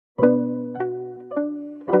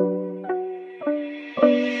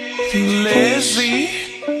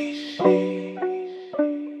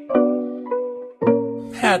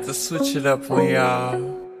switch it up on y'all.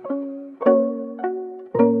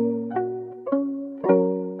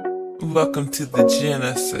 Welcome to the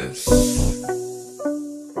Genesis.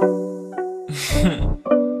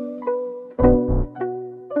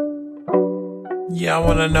 Y'all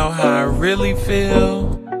wanna know how I really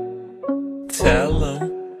feel? Tell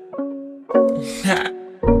them.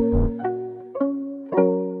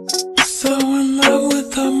 So in love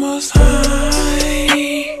with the Most High.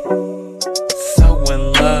 So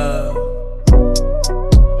in love.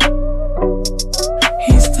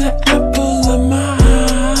 He's the apple of my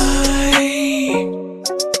eye.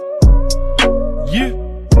 Yeah.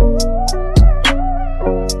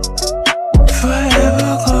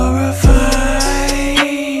 Forever glorified.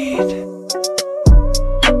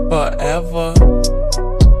 Forever.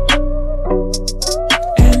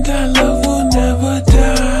 And our love will never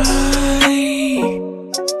die.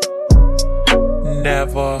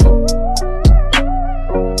 Never.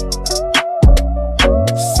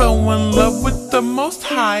 So in love with the Most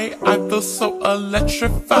High, I feel so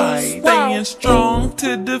electrified. Staying strong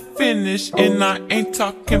to the finish, and I ain't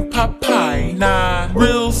talking Popeye. Nah,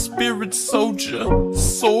 real spirit soldier,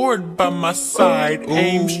 sword by my side.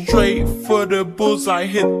 Aim straight for the bullseye,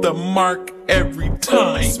 hit the mark every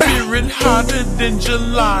time. Spirit hotter than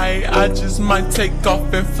July, I just might take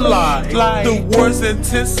off and fly. The war's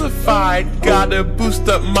intensified, gotta boost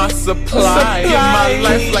up my supply. In my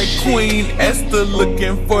life like Queen Esther,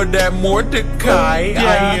 looking for that Mordecai.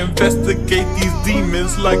 I investigate these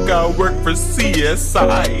demons like I work for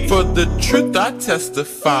CSI. For the truth I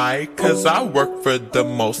testify, cause I work for the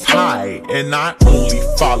Most High, and I only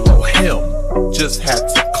follow him, just had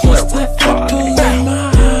to clarify.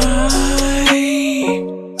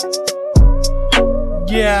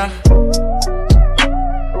 Yeah.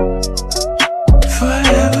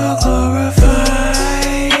 Forever glorified.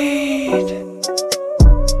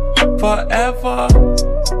 Forever.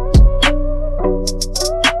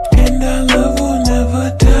 And our love will never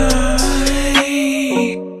die.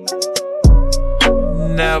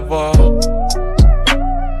 Never.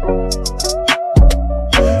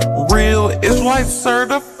 Real Israelite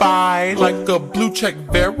certified, like a blue check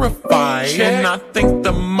verified. And I thank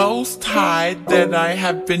the Most High that I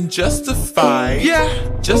have been justified. Yeah,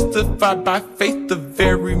 justified by faith the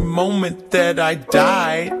very moment that I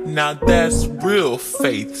died. Now that's real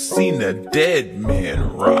faith, seen a dead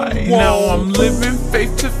man rise. Now I'm living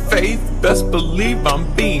faith to faith, best believe I'm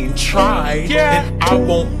being tried. And I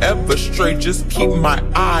won't ever stray, just keep my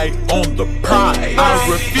eye on the prize. I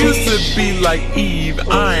refuse to be like Eve,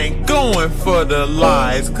 I ain't going for the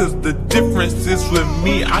lies. Cause the difference is with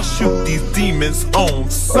me, I shoot these demons on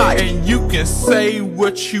sight. And you can say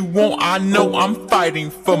what you want, I know I'm fighting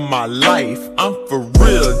for my life. I'm for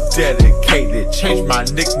real dedicated, change my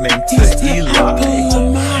nickname to Eli.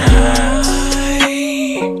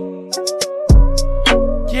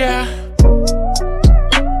 Yeah.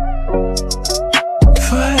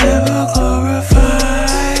 Forever glorified.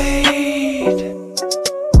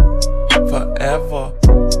 Forever.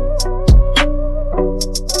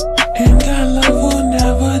 And our love will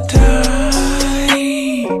never die.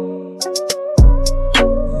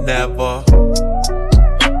 Never.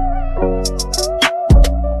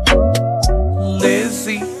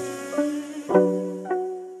 Lizzie.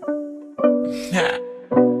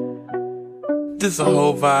 This a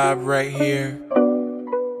whole vibe right here.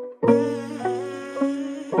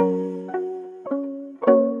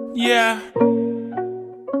 Yeah.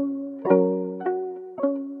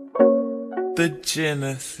 The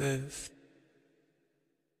Genesis.